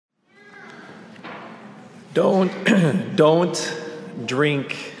Don't don't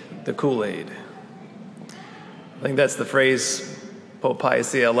drink the Kool-Aid. I think that's the phrase Pope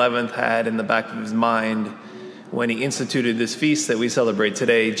Pius XI had in the back of his mind when he instituted this feast that we celebrate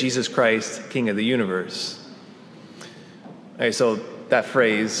today, Jesus Christ, King of the Universe. Okay, so that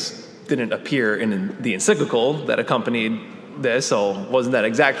phrase didn't appear in the encyclical that accompanied this, so it wasn't that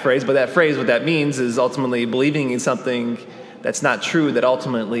exact phrase, but that phrase, what that means is ultimately believing in something that's not true, that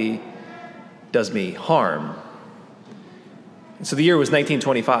ultimately does me harm. And so the year was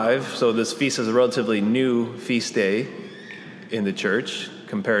 1925, so this feast is a relatively new feast day in the church,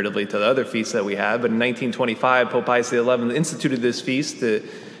 comparatively to the other feasts that we have. But in 1925, Pope Pius XI instituted this feast to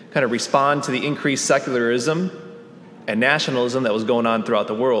kind of respond to the increased secularism and nationalism that was going on throughout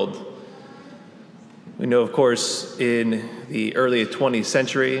the world. We know, of course, in the early 20th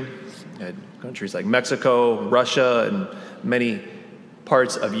century, countries like Mexico, Russia, and many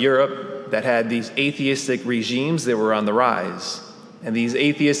parts of Europe that had these atheistic regimes that were on the rise. And these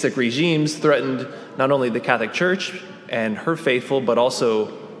atheistic regimes threatened not only the Catholic Church and her faithful, but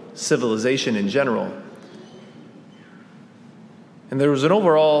also civilization in general. And there was an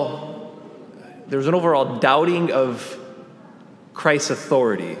overall doubting of Christ's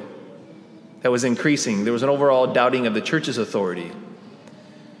authority that was increasing. There was an overall doubting of the church's authority.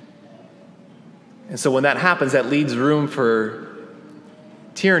 And so when that happens, that leaves room for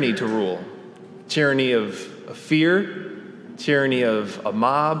tyranny to rule. Tyranny of fear, tyranny of a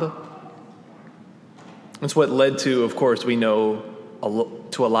mob. That's what led to, of course, we know,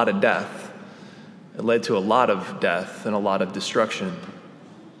 to a lot of death. It led to a lot of death and a lot of destruction.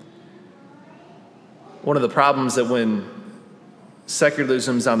 One of the problems that when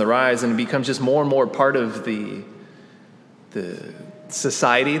secularism's on the rise and it becomes just more and more part of the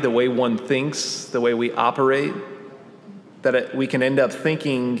society, the way one thinks, the way we operate, that we can end up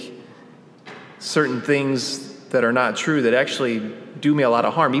thinking certain things that are not true, that actually do me a lot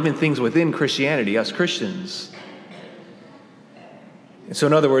of harm, even things within Christianity, us Christians. And so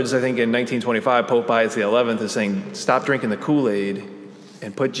in other words, I think in 1925, Pope Pius XI is saying, stop drinking the Kool-Aid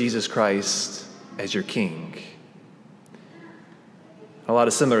and put Jesus Christ as your king. A lot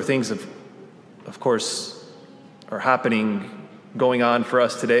of similar things, of course, are happening, going on for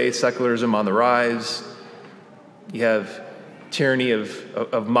us today. Secularism on the rise. You have tyranny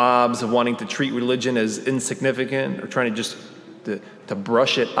of mobs, of wanting to treat religion as insignificant or trying to just to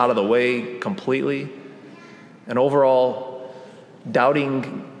brush it out of the way completely. And overall,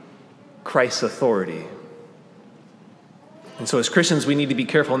 doubting Christ's authority. And so as Christians, we need to be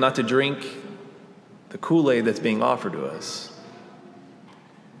careful not to drink the Kool-Aid that's being offered to us.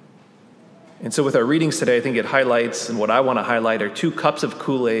 And so with our readings today, I think it highlights, and what I want to highlight are 2 cups of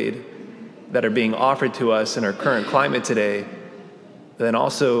Kool-Aid that are being offered to us in our current climate today. Then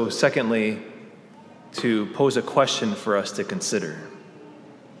also, secondly, to pose a question for us to consider.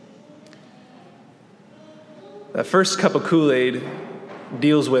 That first cup of Kool-Aid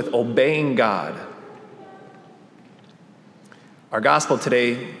deals with obeying God. Our gospel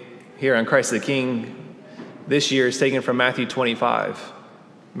today, here on Christ the King, this year is taken from Matthew 25.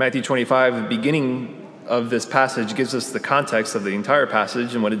 Matthew 25, the beginning of this passage, gives us the context of the entire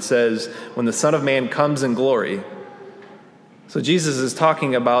passage and what it says, when the Son of Man comes in glory. So Jesus is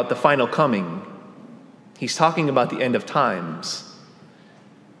talking about the final coming. He's talking about the end of times.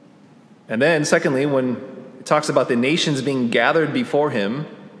 And then, secondly, when it talks about the nations being gathered before him,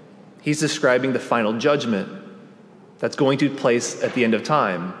 he's describing the final judgment that's going to take place at the end of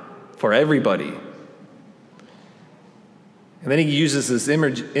time for everybody. And then he uses this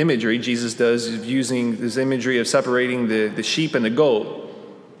imagery, Jesus does, using this imagery of separating the sheep and the goat.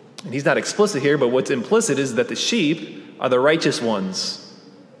 And he's not explicit here, but what's implicit is that the sheep are the righteous ones,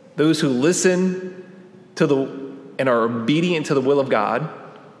 those who listen to and are obedient to the will of God.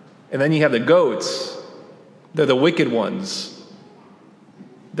 And then you have the goats. They're the wicked ones.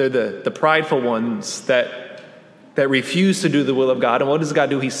 They're the prideful ones that refuse to do the will of God. And what does God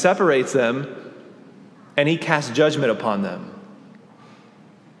do? He separates them and he casts judgment upon them.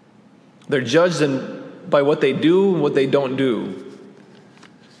 They're judged by what they do and what they don't do.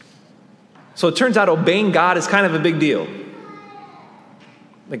 So it turns out obeying God is kind of a big deal.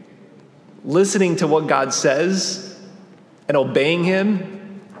 Like, listening to what God says and obeying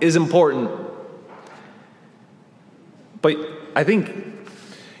him is important. But I think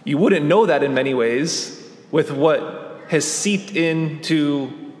you wouldn't know that in many ways with what has seeped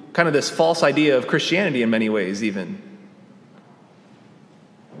into kind of this false idea of Christianity in many ways even.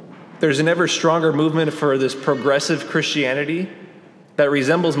 There's an ever stronger movement for this progressive Christianity that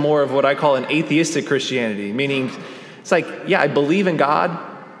resembles more of what I call an atheistic Christianity, meaning it's like, yeah, I believe in God,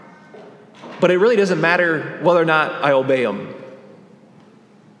 But it really doesn't matter whether or not I obey him.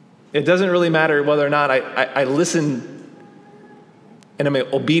 It doesn't really matter whether or not I listen and I'm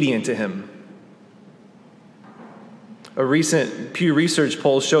obedient to him. A recent Pew Research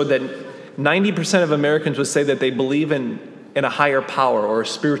poll showed that 90% of Americans would say that they believe in a higher power or a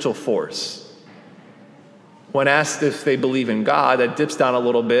spiritual force. When asked if they believe in God, that dips down a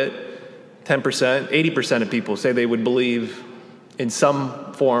little bit. 10%, 80% of people say they would believe in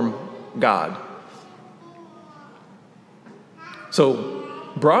some form God. So,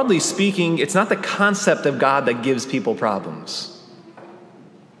 broadly speaking, it's not the concept of God that gives people problems.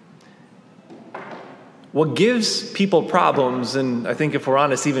 What gives people problems, and I think if we're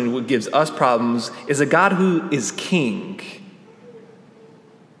honest, even what gives us problems, is a God who is king.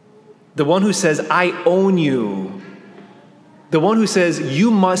 The one who says, I own you. The one who says, you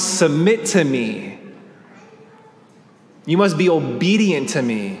must submit to me. You must be obedient to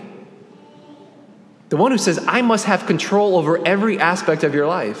me. The one who says, I must have control over every aspect of your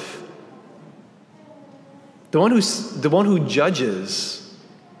life. The one who judges.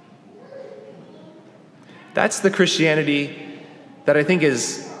 That's the Christianity that I think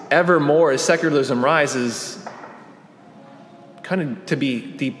is ever more, as secularism rises, kind of to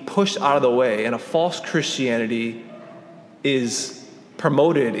be pushed out of the way, and a false Christianity is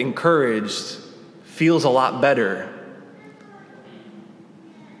promoted, encouraged, feels a lot better.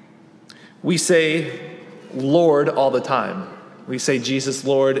 We say Lord all the time. We say Jesus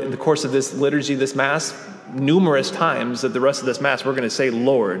Lord. In the course of this liturgy, this Mass, numerous times at the rest of this Mass, we're going to say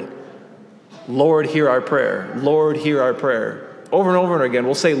Lord. Lord, hear our prayer. Lord, hear our prayer. Over and over and again,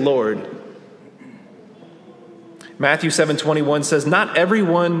 we'll say Lord. Matthew 7:21 says, not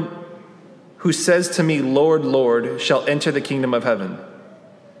everyone who says to me, Lord, Lord, shall enter the kingdom of heaven,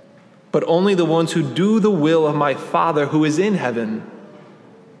 but only the ones who do the will of my Father who is in heaven.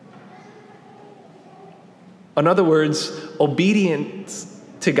 In other words, obedience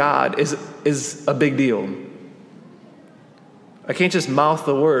to God is a big deal. I can't just mouth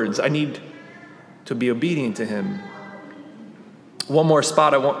the words. I need to be obedient to him. One more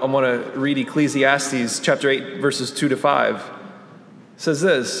spot, I want to read Ecclesiastes chapter 8, verses 2-5. It says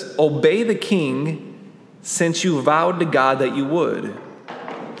this, obey the king since you vowed to God that you would,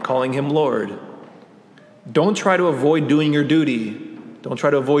 calling him Lord. Don't try to avoid doing your duty. Don't try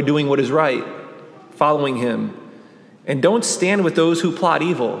to avoid doing what is right, following him. And don't stand with those who plot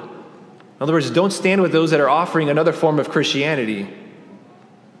evil. In other words, don't stand with those that are offering another form of Christianity.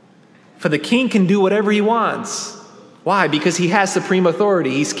 For the king can do whatever he wants. Why? Because he has supreme authority.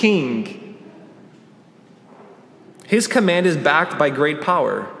 He's king. His command is backed by great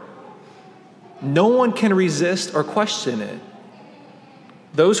power. No one can resist or question it.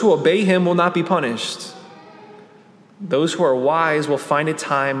 Those who obey him will not be punished. Those who are wise will find a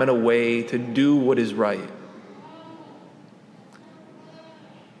time and a way to do what is right.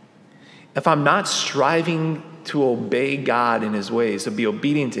 If I'm not striving to obey God in his ways, to be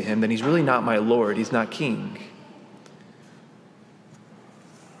obedient to him, then he's really not my Lord. He's not king.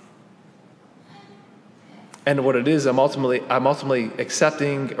 And what it is, I'm ultimately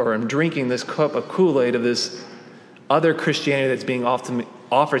accepting, or I'm drinking this cup of Kool-Aid of this other Christianity that's being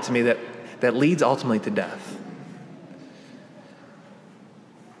offered to me that leads ultimately to death.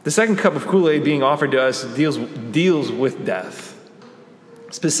 The second cup of Kool-Aid being offered to us deals with death,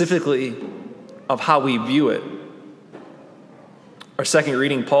 specifically of how we view it. Our second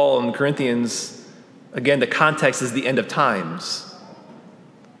reading, Paul in Corinthians, again, the context is the end of times.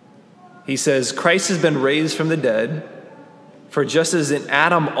 He says, Christ has been raised from the dead, for just as in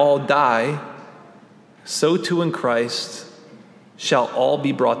Adam all die, so too in Christ shall all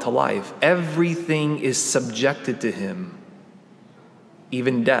be brought to life. Everything is subjected to him,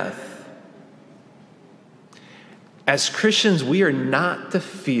 even death. As Christians, we are not to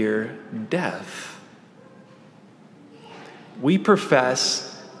fear death. We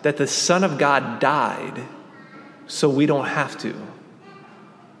profess that the Son of God died so we don't have to,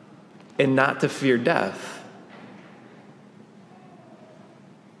 and not to fear death.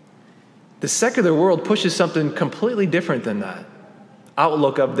 The secular world pushes something completely different than that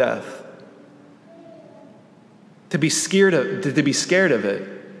outlook of death. To be scared of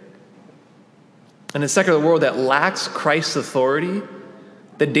it. In a secular world that lacks Christ's authority,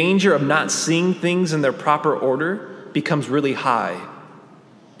 the danger of not seeing things in their proper order becomes really high,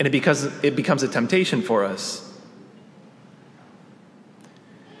 and it becomes a temptation for us.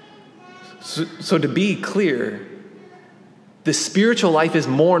 So to be clear, the spiritual life is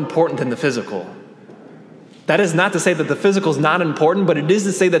more important than the physical. That is not to say that the physical is not important, but it is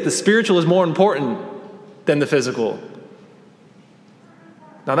to say that the spiritual is more important than the physical.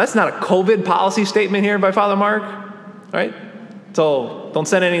 Now, that's not a COVID policy statement here by Father Mark, right? So don't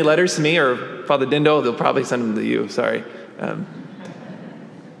send any letters to me or Father Dindo. They'll probably send them to you. Sorry.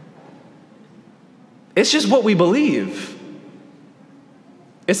 It's just what we believe.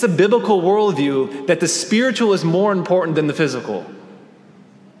 It's a biblical worldview that the spiritual is more important than the physical.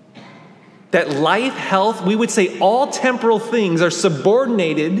 That life, health, we would say all temporal things are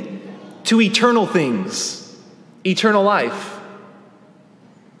subordinated to eternal things, eternal life.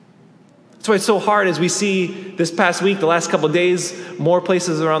 That's why it's so hard as we see this past week, the last couple of days, more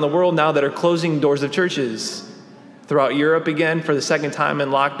places around the world now that are closing doors of churches. Throughout Europe again for the second time in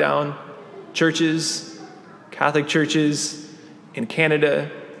lockdown, churches, Catholic churches in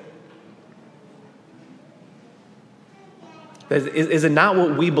Canada. Is it not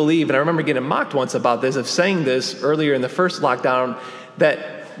what we believe? And I remember getting mocked once about this, of saying this earlier in the first lockdown,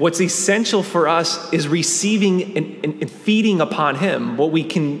 that what's essential for us is receiving and feeding upon Him.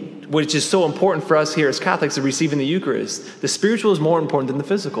 Which is so important for us here as Catholics, is receiving the Eucharist. The spiritual is more important than the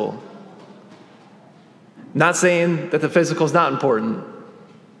physical. Not saying that the physical is not important,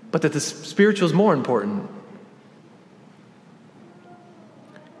 but that the spiritual is more important.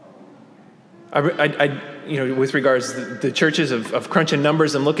 With regards to the churches of crunching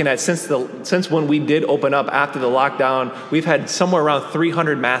numbers and looking at since when we did open up after the lockdown, we've had somewhere around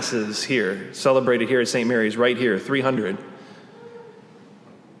 300 masses here, celebrated here at St. Mary's, right here, 300.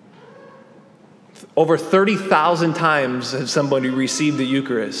 Over 30,000 times has somebody received the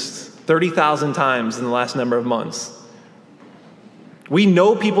Eucharist. 30,000 times in the last number of months. We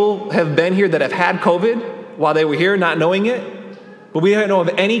know people have been here that have had COVID while they were here, not knowing it. But we don't know of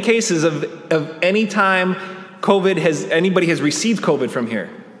any cases of any time anybody has received COVID from here,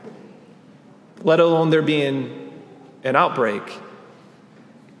 let alone there being an outbreak.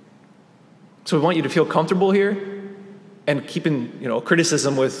 So we want you to feel comfortable here, and keeping,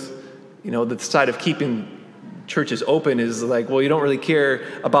 criticism with, the side of keeping churches open is like, well, you don't really care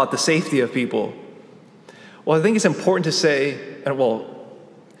about the safety of people. Well, I think it's important to say,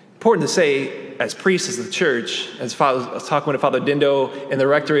 as priests, as the church, I was talking with Father Dindo in the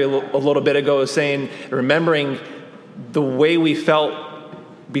rectory a little bit ago, saying, remembering the way we felt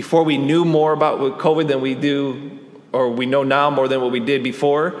before we knew more about COVID than we do, or we know now more than what we did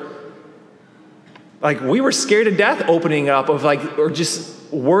before. Like, we were scared to death opening up, or just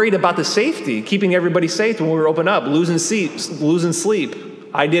worried about the safety, keeping everybody safe when we were open up, losing sleep.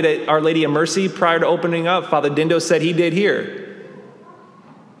 I did at Our Lady of Mercy prior to opening up. Father Dindo said he did here.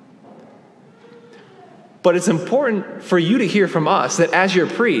 But it's important for you to hear from us that as your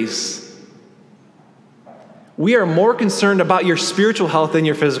priests, we are more concerned about your spiritual health than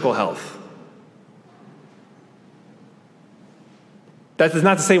your physical health. That is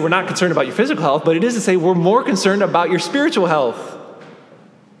not to say we're not concerned about your physical health, but it is to say we're more concerned about your spiritual health.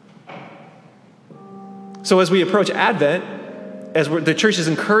 So as we approach Advent, the church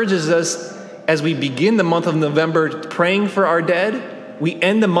encourages us as we begin the month of November praying for our dead, we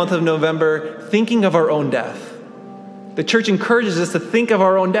end the month of November thinking of our own death. The church encourages us to think of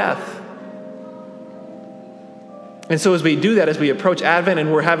our own death. And so as we do that, as we approach Advent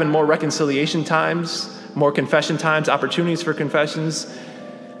and we're having more reconciliation times, more confession times, opportunities for confessions,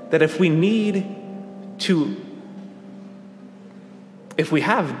 that if we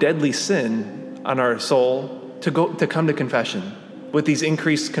have deadly sin on our soul, to come to confession with these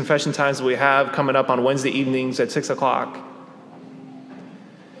increased confession times that we have coming up on Wednesday evenings at 6:00.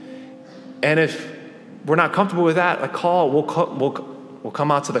 And if we're not comfortable with that, we'll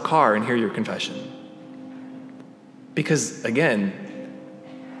come out to the car and hear your confession. Because again,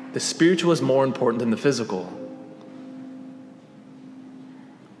 the spiritual is more important than the physical.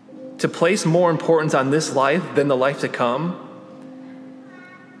 To place more importance on this life than the life to come,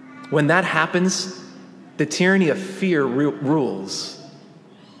 when that happens, the tyranny of fear rules.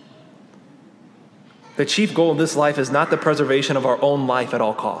 The chief goal of this life is not the preservation of our own life at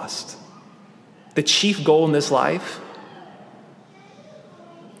all cost. The chief goal in this life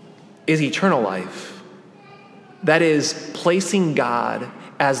is eternal life. That is placing God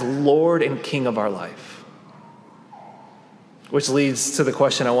as Lord and King of our life. Which leads to the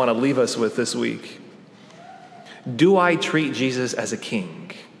question I want to leave us with this week. Do I treat Jesus as a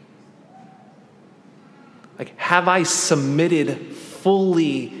king? Have I submitted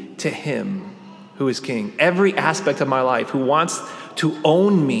fully to Him who is King? Every aspect of my life, who wants to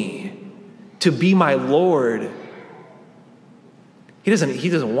own me, to be my Lord. He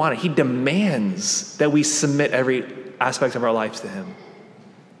doesn't want it. He demands that we submit every aspect of our lives to Him.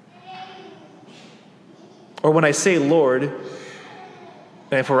 Or when I say Lord, and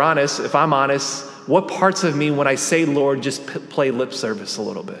if I'm honest, What parts of me, when I say Lord, just play lip service a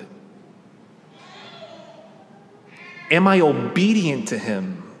little bit? Am I obedient to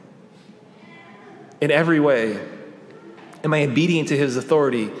him in every way? Am I obedient to his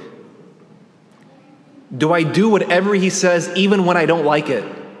authority? Do I do whatever he says even when I don't like it?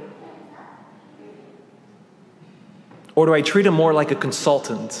 Or do I treat him more like a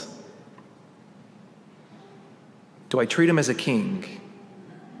consultant? Do I treat him as a king?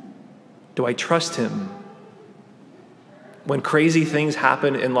 Do I trust him? When crazy things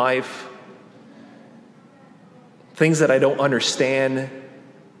happen in life, things that I don't understand,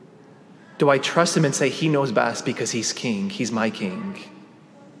 do I trust him and say he knows best because he's king, he's my king?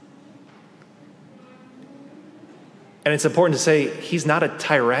 And it's important to say he's not a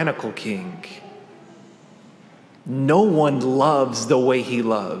tyrannical king. No one loves the way he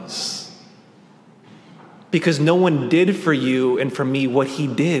loves, because no one did for you and for me what he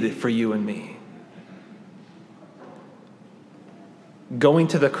did for you and me. Going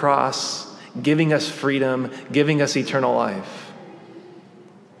to the cross, giving us freedom, giving us eternal life.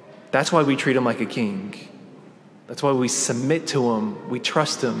 That's why we treat him like a king. That's why we submit to him, we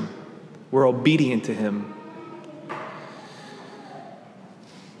trust him, we're obedient to him.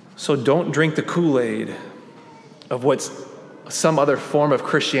 So don't drink the Kool-Aid of what's some other form of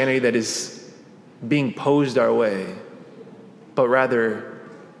Christianity that is being posed our way, but rather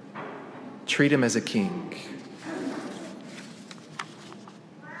treat him as a king.